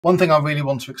One thing I really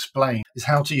want to explain is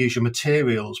how to use your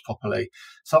materials properly.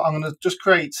 So I'm going to just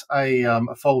create a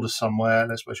folder somewhere.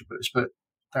 Let's put it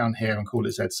down here and call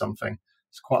it Z something.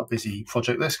 It's quite a busy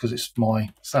project this because it's my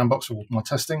sandbox for my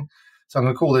testing. So I'm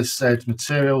going to call this Z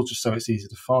material just so it's easy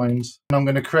to find. And I'm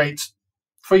going to create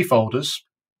 3 folders.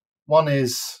 One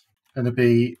is going to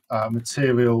be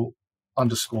material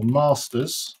underscore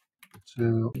masters,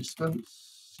 to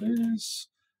instances,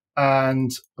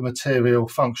 and material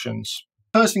functions.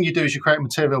 First thing you do is you create a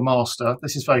material master.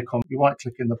 This is very common. You right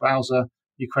click in the browser,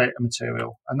 you create a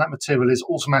material, and that material is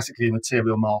automatically a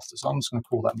material master. So I'm just going to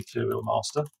call that material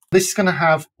master. This is going to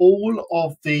have all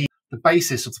of the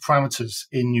basis of the parameters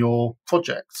in your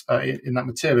project, in that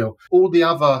material. All the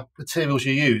other materials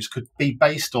you use could be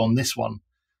based on this one.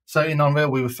 So in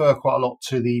Unreal, we refer quite a lot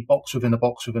to the box within a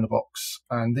box within a box,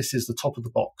 and this is the top of the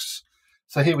box.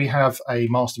 So here we have a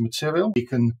master material. We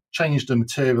can change the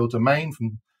material domain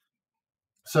from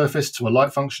surface to a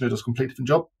light function. It does a completely different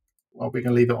job. Well, we're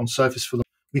going to leave it on surface for them.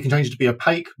 We can change it to be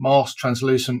opaque, masked,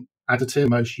 translucent, additive,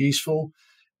 most useful.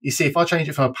 You see, if I change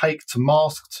it from opaque to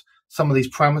masked, some of these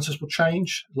parameters will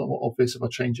change. A lot more obvious if I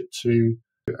change it to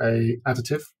a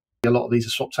additive. A lot of these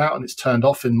are swapped out and it's turned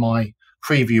off in my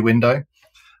preview window.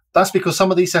 That's because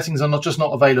some of these settings are not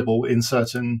available in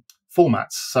certain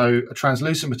formats. So a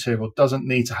translucent material doesn't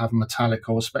need to have a metallic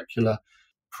or a specular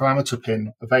parameter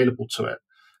pin available to it.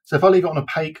 So if I leave it on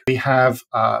opaque, we have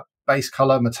base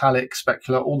color, metallic,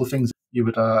 specular, all the things you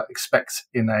would expect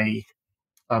in a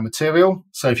material.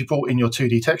 So if you brought in your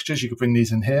 2D textures, you could bring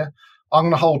these in here. I'm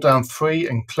going to hold down 3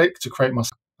 and click to create my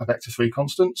vector 3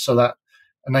 constant. So that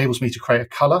enables me to create a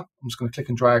color. I'm just going to click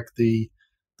and drag the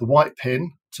white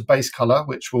pin to base color,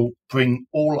 which will bring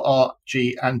all R,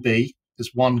 G, and B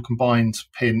as one combined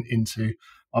pin into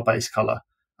my base color.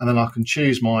 And then I can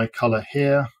choose my color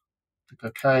here. Click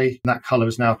OK. And that color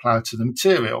is now applied to the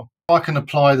material. I can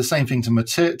apply the same thing to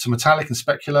metallic and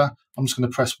specular. I'm just going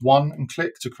to press 1 and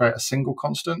click to create a single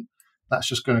constant. That's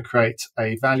just going to create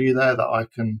a value there that I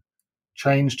can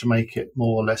change to make it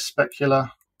more or less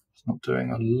specular. It's not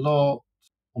doing a lot.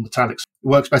 On metallics, it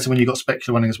works better when you've got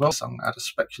specular running as well. So I'm going to add a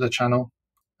specular channel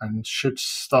and should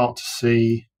start to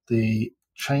see the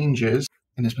changes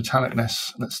in its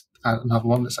metallicness. Let's add another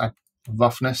one. Let's add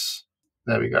roughness.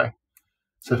 There we go.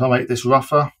 So if I make this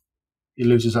rougher, it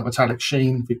loses that metallic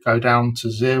sheen. If we go down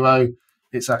to 0,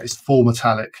 it's at its full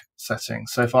metallic setting.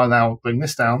 So if I now bring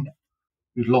this down,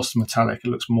 we've lost the metallic. It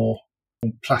looks more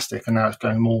plastic, and now it's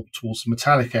going more towards the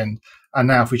metallic end. And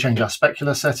now if we change our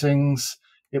specular settings,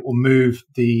 it will move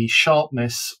the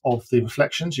sharpness of the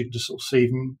reflections. You can just sort of see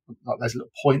them, like there's a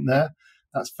little point there.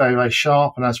 That's very, very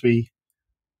sharp. And as we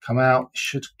come out, it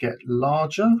should get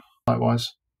larger.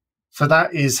 Likewise. So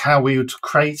that is how we would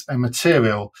create a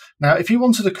material. Now, if you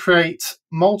wanted to create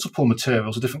multiple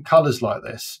materials of different colors like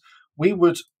this, we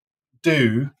would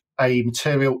do a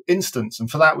material instance. And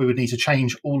for that, we would need to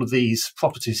change all of these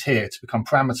properties here to become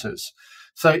parameters.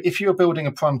 So if you're building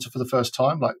a parameter for the first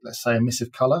time, like let's say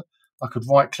emissive color, I could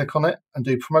right click on it and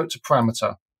do promote to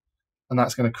parameter. And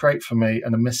that's going to create for me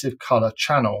an emissive color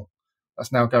channel.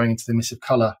 That's now going into the emissive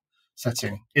color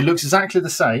setting. It looks exactly the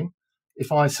same.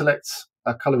 If I select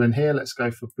a color in here, let's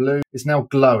go for blue. It's now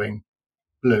glowing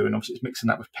blue, and obviously it's mixing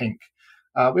that with pink.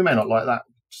 We may not like that.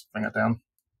 Just bring it down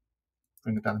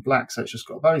to black. So it's just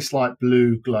got a very slight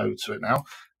blue glow to it now.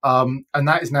 And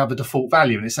that is now the default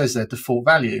value. And it says there default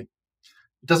value.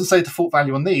 It doesn't say default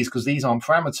value on these because these aren't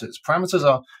parameters. Parameters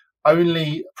are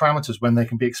only parameters when they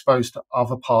can be exposed to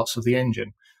other parts of the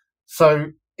engine.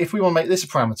 So if we want to make this a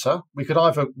parameter, we could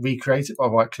either recreate it by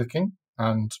right-clicking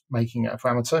and making it a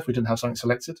parameter if we didn't have something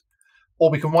selected,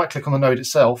 or we can right-click on the node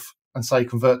itself and say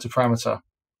convert to parameter.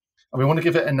 And we want to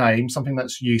give it a name, something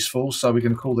that's useful. So we're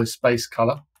going to call this base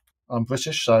color. I'm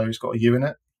British, so it's got a U in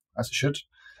it, as it should.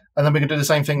 And then we're going to do the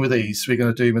same thing with these. We're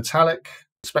going to do metallic,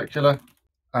 specular,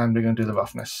 and we're going to do the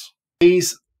roughness.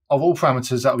 These are all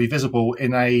parameters that will be visible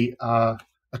in a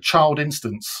child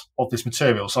instance of this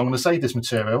material. So I'm going to save this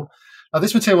material. Now,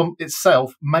 this material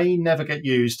itself may never get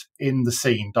used in the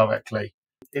scene directly.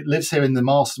 It lives here in the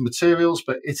master materials,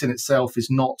 but it in itself is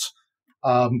not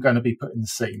going to be put in the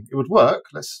scene. It would work.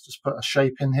 Let's just put a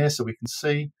shape in here so we can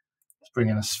see. Let's bring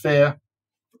in a sphere,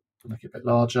 make it a bit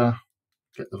larger,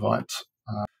 get the right.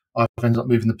 I've ended up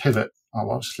moving the pivot. Oh,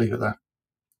 well, I'll just leave it there.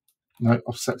 No,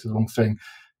 I've selected the wrong thing.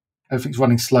 Everything's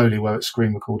running slowly where it's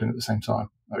screen recording at the same time.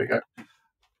 There we go.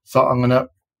 So I'm going to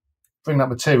bring that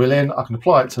material in. I can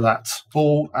apply it to that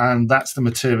ball, and that's the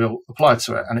material applied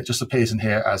to it. And it just appears in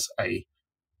here as a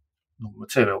normal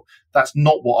material. That's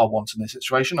not what I want in this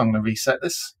situation. I'm going to reset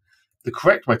this. The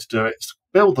correct way to do it is to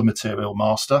build the material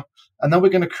master, and then we're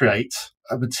going to create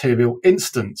a material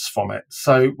instance from it.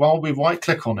 So while we right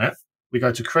click on it, we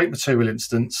go to create material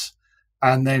instance,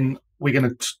 and then we're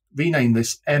going to rename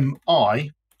this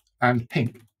MI and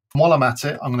pink. While I'm at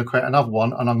it, I'm going to create another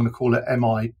one, and I'm going to call it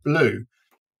MI blue.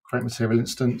 Create material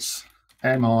instance,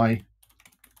 MI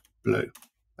blue.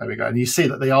 There we go. And you see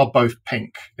that they are both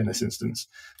pink in this instance.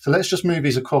 So let's just move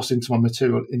these across into my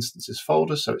material instances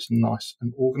folder so it's nice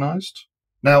and organized.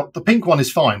 Now, the pink one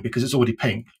is fine because it's already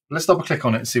pink. Let's double click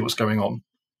on it and see what's going on.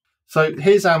 So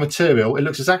here's our material. It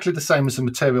looks exactly the same as the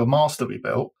material master we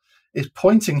built. It's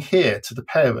pointing here to the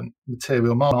parent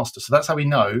material master. So that's how we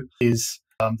know is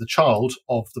the child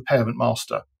of the parent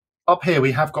master. Up here,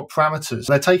 we have got parameters.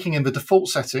 They're taking in the default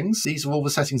settings. These are all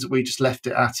the settings that we just left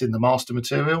it at in the master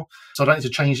material. So I don't need to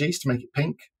change these to make it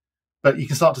pink, but you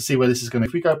can start to see where this is going.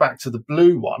 If we go back to the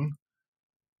blue one,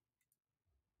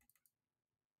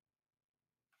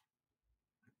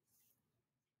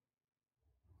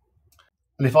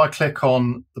 and if I click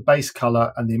on the base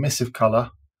color and the emissive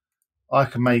color, I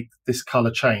can make this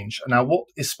color change. Now, what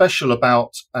is special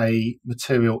about a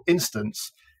material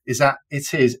instance is that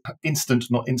it is instant,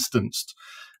 not instanced.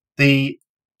 The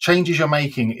changes you're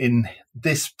making in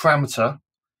this parameter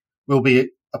will be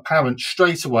apparent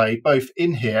straight away, both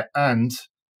in here and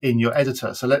in your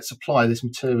editor. So let's apply this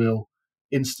material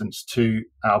instance to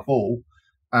our ball.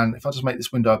 And if I just make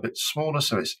this window a bit smaller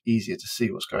so it's easier to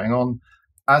see what's going on,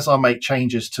 as I make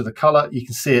changes to the color, you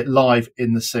can see it live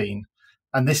in the scene.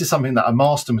 And this is something that a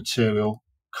master material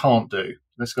can't do.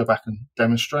 Let's go back and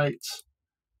demonstrate.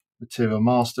 Material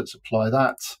master, let's apply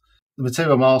that. The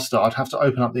material master, I'd have to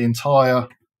open up the entire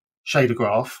shader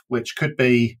graph, which could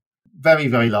be very,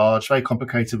 very large, very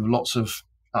complicated with lots of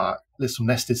little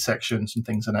nested sections and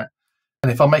things in it.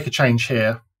 And if I make a change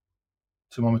here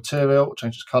to my material,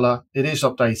 change its color, it is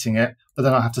updating it, but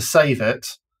then I have to save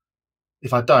it.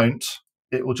 If I don't,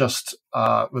 it will just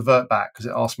revert back because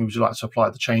it asks me, would you like to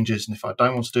apply the changes? And if I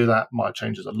don't want to do that, my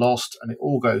changes are lost, and it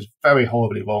all goes very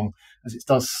horribly wrong as it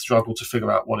does struggle to figure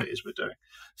out what it is we're doing.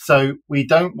 So we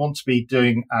don't want to be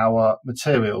doing our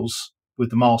materials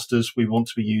with the masters. We want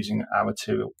to be using our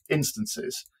material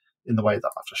instances in the way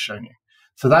that I've just shown you.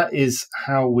 So that is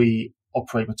how we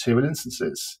operate material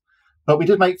instances. But we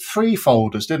did make 3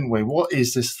 folders, didn't we? What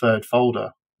is this third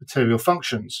folder? Material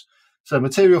functions. So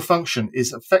material function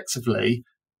is effectively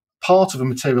part of a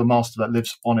material master that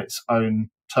lives on its own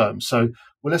terms. So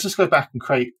let's just go back and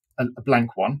create a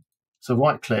blank one. So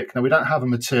right click. Now we don't have a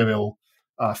material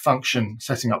function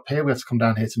setting up here. We have to come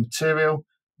down here to material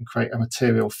and create a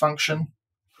material function.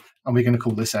 And we're going to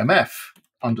call this MF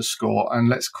underscore, and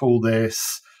let's call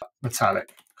this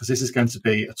metallic, because this is going to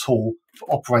be a tool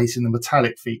for operating the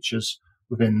metallic features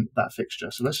within that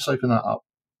fixture. So let's just open that up.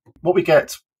 What we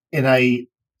get in a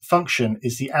function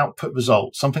is the output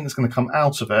result, something that's going to come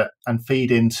out of it and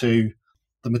feed into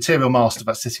the material master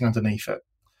that's sitting underneath it.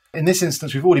 In this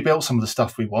instance, we've already built some of the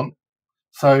stuff we want,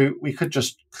 so we could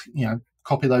just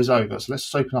copy those over. So let's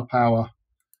just open up our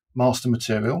master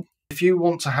material. If you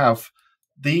want to have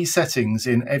these settings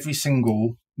in every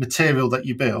single material that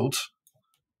you build,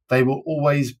 they will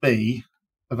always be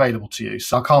available to you.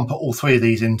 So I can't put all 3 of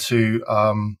these into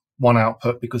one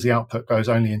output because the output goes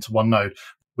only into one node.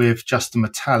 With just the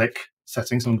metallic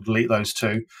settings, I'm going to delete those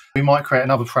 2. We might create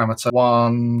another parameter,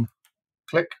 one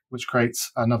click, which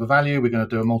creates another value. We're going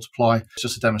to do a multiply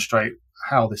just to demonstrate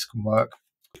how this can work.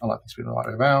 I like this to be the right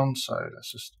way around, so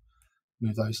let's just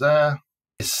move those there.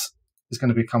 This is going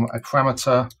to become a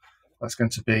parameter that's going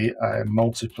to be a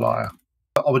multiplier.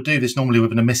 I would do this normally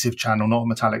with an emissive channel, not a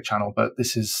metallic channel, but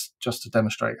this is just to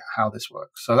demonstrate how this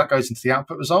works. So that goes into the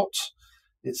output result.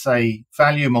 It's a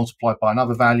value multiplied by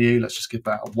another value. Let's just give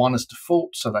that a 1 as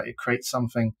default so that it creates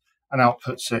something and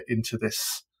outputs it into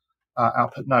this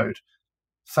output node.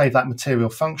 Save that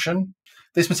material function.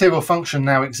 This material function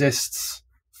now exists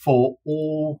for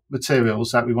all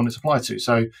materials that we want it to apply to.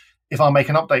 So if I make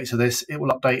an update to this, it will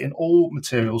update in all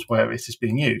materials where it is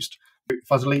being used.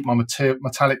 If I delete my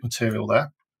metallic material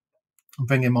there and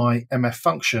bring in my MF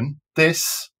function,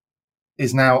 this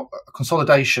is now a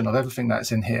consolidation of everything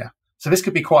that's in here. So this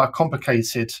could be quite a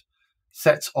complicated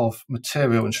set of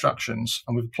material instructions,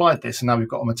 and we've applied this, and now we've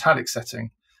got a metallic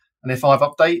setting. And if I've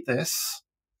update this,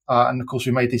 and of course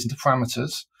we made these into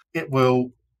parameters, it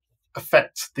will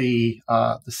affect the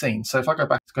scene. So if I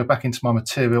go back into my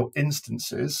material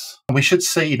instances, and we should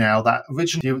see now that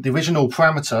the original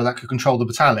parameter that could control the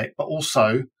metallic, but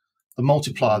also the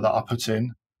multiplier that I put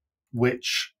in,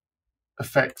 which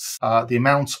affects the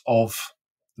amount of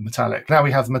the metallic. Now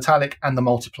we have the metallic and the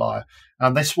multiplier,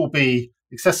 and this will be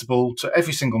accessible to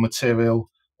every single material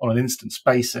on an instance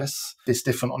basis. It's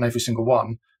different on every single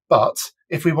one, but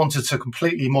If we wanted to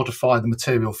completely modify the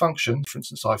material function, for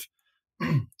instance, I've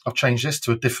changed this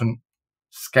to a different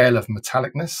scale of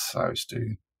metallicness. So let's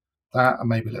do that, and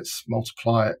maybe let's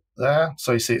multiply it there.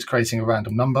 So you see it's creating a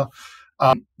random number.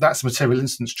 That's the material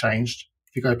instance changed.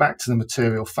 If you go back to the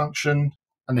material function,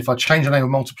 and if I change the name of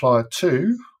multiplier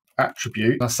to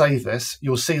attribute, and I save this,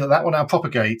 you'll see that that will now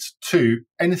propagate to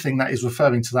anything that is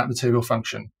referring to that material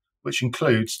function, which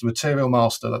includes the material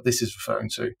master that this is referring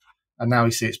to. And now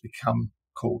you see it's become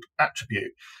called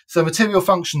attribute. So material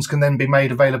functions can then be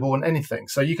made available on anything.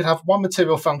 So you could have one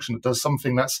material function that does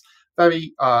something that's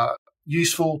very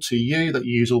useful to you, that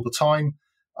you use all the time.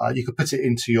 You could put it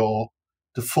into your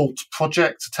default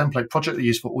project, a template project that you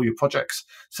use for all your projects.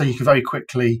 So you can very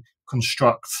quickly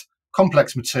construct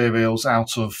complex materials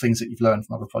out of things that you've learned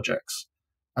from other projects.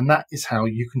 And that is how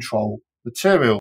you control material.